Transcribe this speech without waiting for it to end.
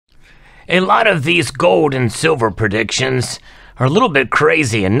A lot of these gold and silver predictions are a little bit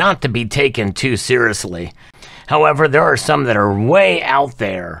crazy and not to be taken too seriously. However, there are some that are way out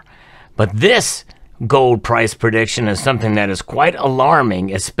there. But this gold price prediction is something that is quite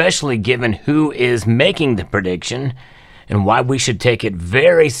alarming, especially given who is making the prediction and why we should take it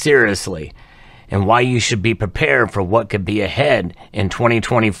very seriously and why you should be prepared for what could be ahead in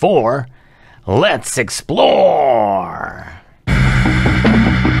 2024. Let's explore!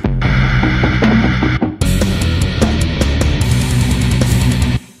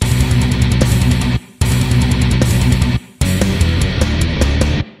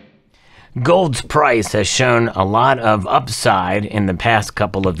 Gold's price has shown a lot of upside in the past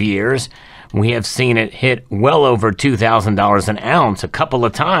couple of years. We have seen it hit well over $2,000 an ounce a couple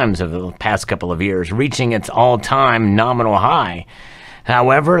of times over the past couple of years, reaching its all-time nominal high.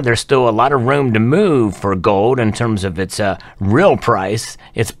 However, there's still a lot of room to move for gold in terms of its real price,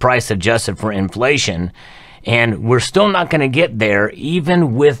 its price adjusted for inflation, and we're still not going to get there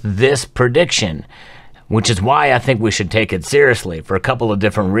even with this prediction, which is why I think we should take it seriously for a couple of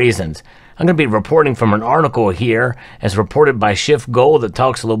different reasons. I'm going to be reporting from an article here as reported by Shift Gold that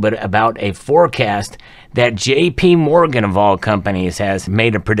talks a little bit about a forecast that JP Morgan of all companies has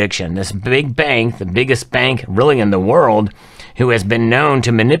made a prediction. This big bank, the biggest bank really in the world, who has been known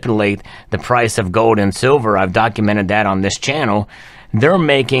to manipulate the price of gold and silver, I've documented that on this channel, they're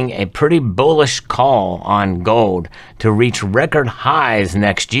making a pretty bullish call on gold to reach record highs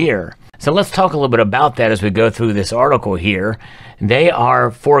next year. So let's talk a little bit about that as we go through this article here. They are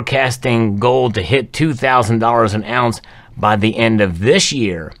forecasting gold to hit $2,000 an ounce by the end of this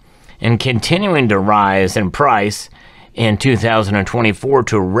year and continuing to rise in price in 2024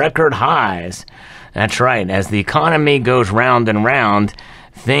 to record highs. That's right, as the economy goes round and round,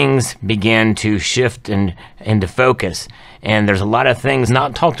 things begin to shift into focus. And there's a lot of things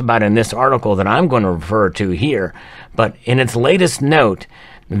not talked about in this article that I'm going to refer to here. But in its latest note,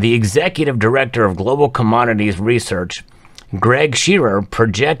 the executive director of Global Commodities Research, Greg Shearer,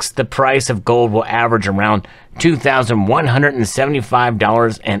 projects the price of gold will average around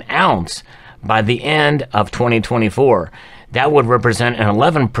 $2,175 an ounce by the end of 2024. That would represent an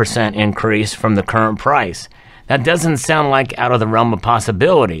 11% increase from the current price. That doesn't sound like out of the realm of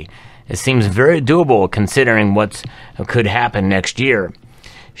possibility. It seems very doable considering what could happen next year.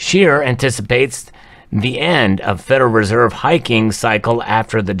 Shearer anticipates the end of Federal Reserve hiking cycle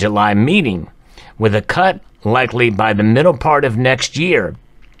after the July meeting, with a cut likely by the middle part of next year.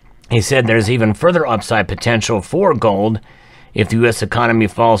 He said there's even further upside potential for gold if the U.S. economy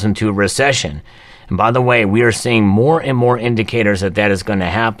falls into a recession. And by the way, we are seeing more and more indicators that that is going to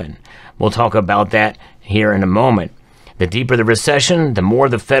happen. We'll talk about that here in a moment. The deeper the recession, the more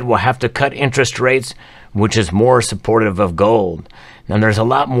the Fed will have to cut interest rates, which is more supportive of gold. Now, there's a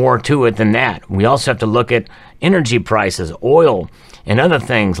lot more to it than that. We also have to look at energy prices, oil, and other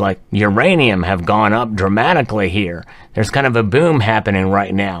things like uranium have gone up dramatically here. There's kind of a boom happening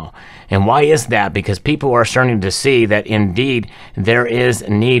right now. And why is that? Because people are starting to see that indeed there is a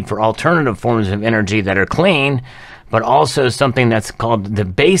need for alternative forms of energy that are clean, but also something that's called the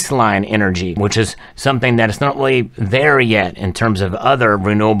baseline energy, which is something that is not really there yet in terms of other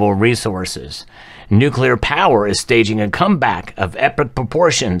renewable resources. Nuclear power is staging a comeback of epic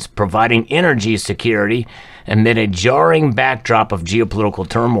proportions, providing energy security amid a jarring backdrop of geopolitical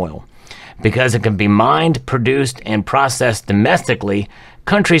turmoil. Because it can be mined, produced, and processed domestically,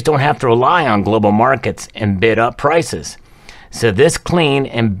 countries don't have to rely on global markets and bid up prices. So this clean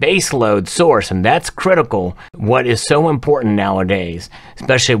and baseload source, and that's critical, what is so important nowadays,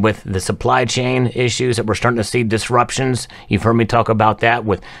 especially with the supply chain issues that we're starting to see disruptions. You've heard me talk about that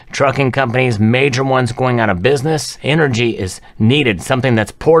with trucking companies, major ones going out of business. Energy is needed, something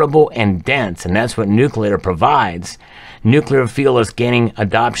that's portable and dense, and that's what nuclear provides. Nuclear fuel is gaining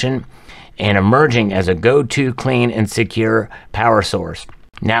adoption and emerging as a go-to clean and secure power source.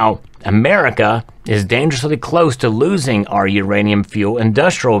 Now, America is dangerously close to losing our uranium fuel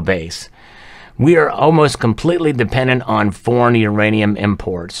industrial base. We are almost completely dependent on foreign uranium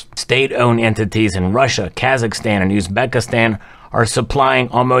imports. State-owned entities in Russia, Kazakhstan, and Uzbekistan are supplying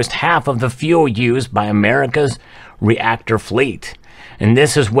almost half of the fuel used by America's reactor fleet. And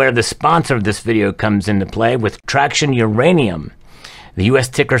this is where the sponsor of this video comes into play with Traction Uranium. The U.S.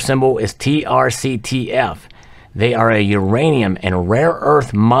 ticker symbol is TRCTF. They are a uranium and rare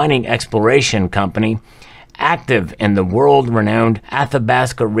earth mining exploration company active in the world-renowned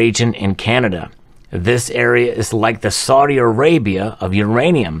Athabasca region in Canada. This area is like the Saudi Arabia of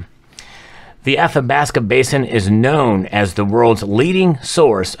uranium. The Athabasca Basin is known as the world's leading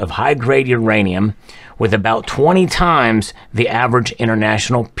source of high-grade uranium, with about 20 times the average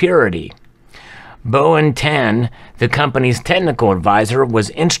international purity. Bowen Tan, the company's technical advisor,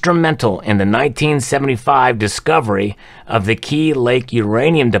 was instrumental in the 1975 discovery of the Key Lake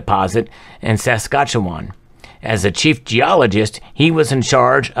uranium deposit in Saskatchewan. As the chief geologist, he was in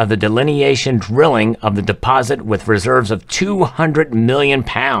charge of the delineation drilling of the deposit with reserves of 200 million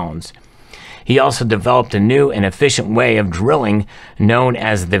pounds. He also developed a new and efficient way of drilling known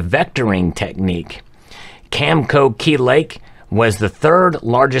as the vectoring technique. Camco Key Lake was the third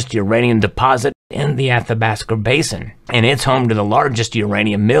largest uranium deposit in the Athabasca Basin, and it's home to the largest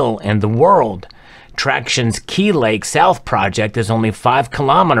uranium mill in the world. TRAC's Key Lake South project is only 5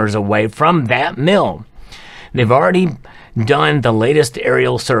 kilometers away from that mill. They've already done the latest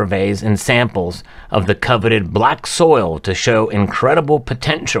aerial surveys and samples of the coveted black soil to show incredible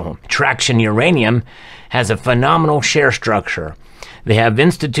potential. Traction Uranium has a phenomenal share structure. They have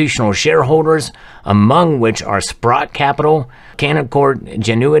institutional shareholders, among which are Sprott Capital, Canaccord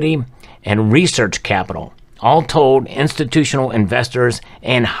Genuity, and Research Capital. All told, institutional investors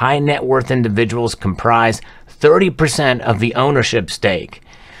and high net worth individuals comprise 30% of the ownership stake.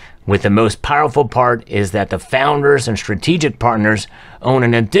 With the most powerful part is that the founders and strategic partners own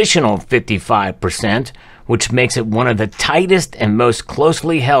an additional 55%, which makes it one of the tightest and most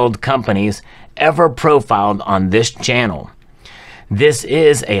closely held companies ever profiled on this channel. This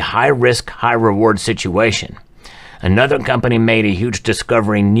is a high-risk, high-reward situation. Another company made a huge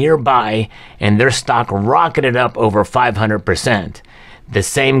discovery nearby, and their stock rocketed up over 500%. The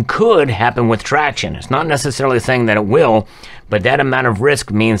same could happen with Traction. It's not necessarily saying that it will, but that amount of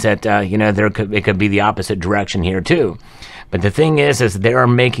risk means that it could be the opposite direction here too. But the thing is they are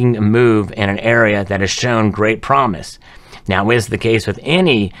making a move in an area that has shown great promise. Now, as the case with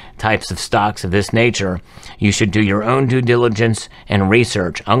any types of stocks of this nature, you should do your own due diligence and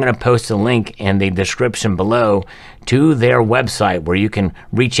research. I'm going to post a link in the description below to their website where you can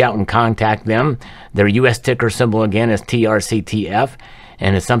reach out and contact them. Their U.S. ticker symbol, again, is TRCTF,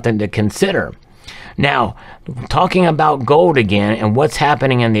 and it's something to consider. Now, talking about gold again and what's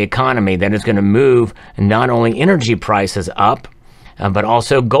happening in the economy that is going to move not only energy prices up, but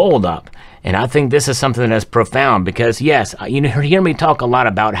also gold up. And I think this is something that's profound because, yes, you hear me talk a lot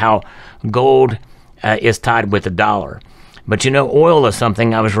about how gold is tied with the dollar. But oil is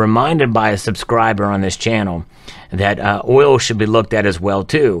something I was reminded by a subscriber on this channel that oil should be looked at as well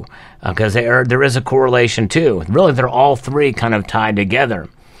too, because there is a correlation too. Really, they're all three kind of tied together.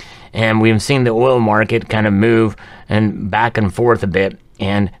 And we've seen the oil market kind of move and back and forth a bit,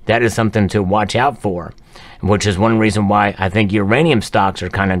 and that is something to watch out for, which is one reason why I think uranium stocks are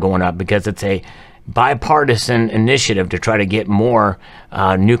kind of going up, because it's a bipartisan initiative to try to get more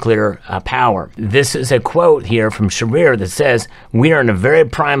nuclear power. This is a quote here from Sharir that says, "We are in a very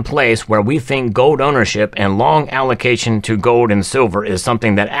prime place where we think gold ownership and long allocation to gold and silver is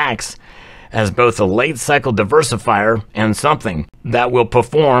something that acts as both a late cycle diversifier and something that will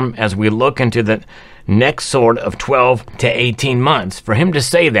perform as we look into the next sort of 12 to 18 months. For him to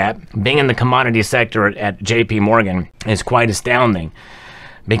say that, being in the commodity sector at JP Morgan, is quite astounding,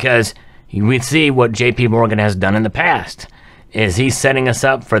 because we see what JP Morgan has done in the past. Is he setting us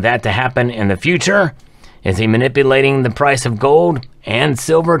up for that to happen in the future? Is he manipulating the price of gold and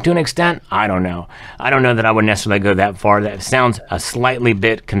silver to an extent? I don't know. I don't know that I would necessarily go that far. That sounds a slightly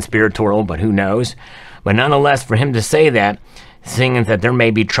bit conspiratorial, but who knows? But nonetheless, for him to say that, saying that there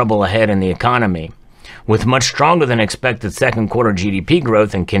may be trouble ahead in the economy, with much stronger than expected second quarter GDP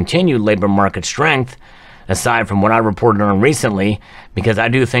growth and continued labor market strength, aside from what I reported on recently, because I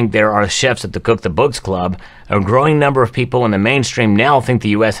do think there are chefs at the Cook the Books Club, a growing number of people in the mainstream now think the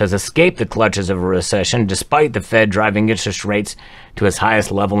U.S. has escaped the clutches of a recession despite the Fed driving interest rates to its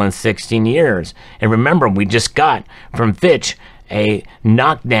highest level in 16 years. And remember, we just got from Fitch a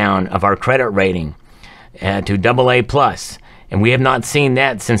knockdown of our credit rating to AA+, and we have not seen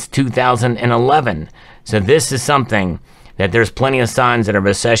that since 2011. So this is something that there's plenty of signs that a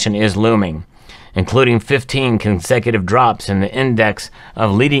recession is looming, including 15 consecutive drops in the index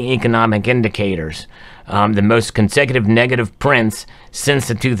of leading economic indicators, the most consecutive negative prints since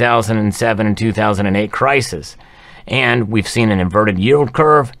the 2007 and 2008 crisis. And we've seen an inverted yield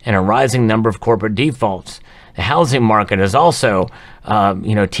curve and a rising number of corporate defaults. The housing market is also,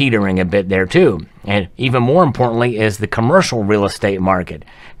 teetering a bit there too. And even more importantly is the commercial real estate market.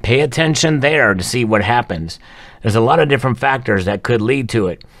 Pay attention there to see what happens. There's a lot of different factors that could lead to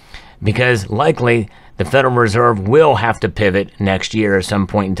it, because likely the Federal Reserve will have to pivot next year at some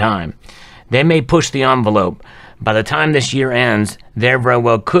point in time. They may push the envelope. By the time this year ends, there very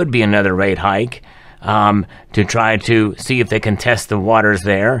well could be another rate hike. to try to see if they can test the waters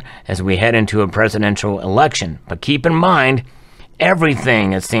there as we head into a presidential election. But keep in mind,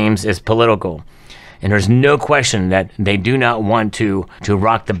 everything, it seems, is political. And there's no question that they do not want to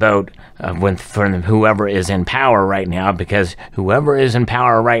rock the boat for whoever is in power right now, because whoever is in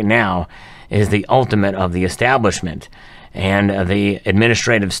power right now is the ultimate of the establishment and the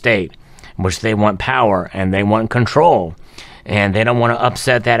administrative state, which they want power and they want control. And they don't want to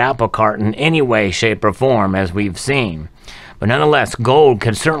upset that apple cart in any way, shape, or form, as we've seen. But nonetheless, gold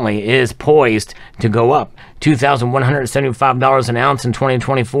certainly is poised to go up. $2,175 an ounce in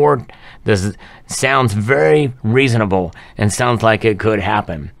 2024 sounds very reasonable and sounds like it could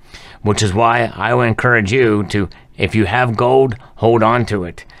happen, which is why I would encourage you to, if you have gold, hold on to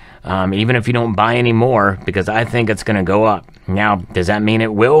it, even if you don't buy any more, because I think it's going to go up. Now, does that mean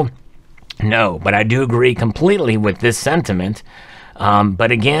it will? No, but I do agree completely with this sentiment.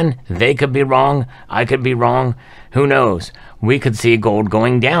 But again, they could be wrong. I could be wrong. Who knows? We could see gold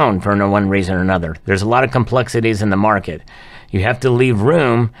going down for one reason or another. There's a lot of complexities in the market. You have to leave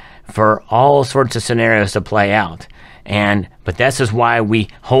room for all sorts of scenarios to play out. But this is why we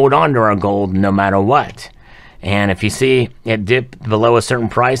hold on to our gold no matter what. And if you see it dip below a certain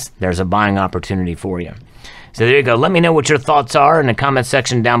price, there's a buying opportunity for you. So there you go. Let me know what your thoughts are in the comment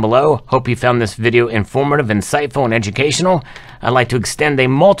section down below. Hope you found this video informative, insightful, and educational. I'd like to extend a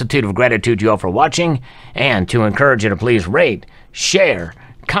multitude of gratitude to you all for watching, and to encourage you to please rate, share,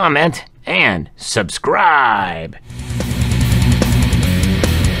 comment, and subscribe.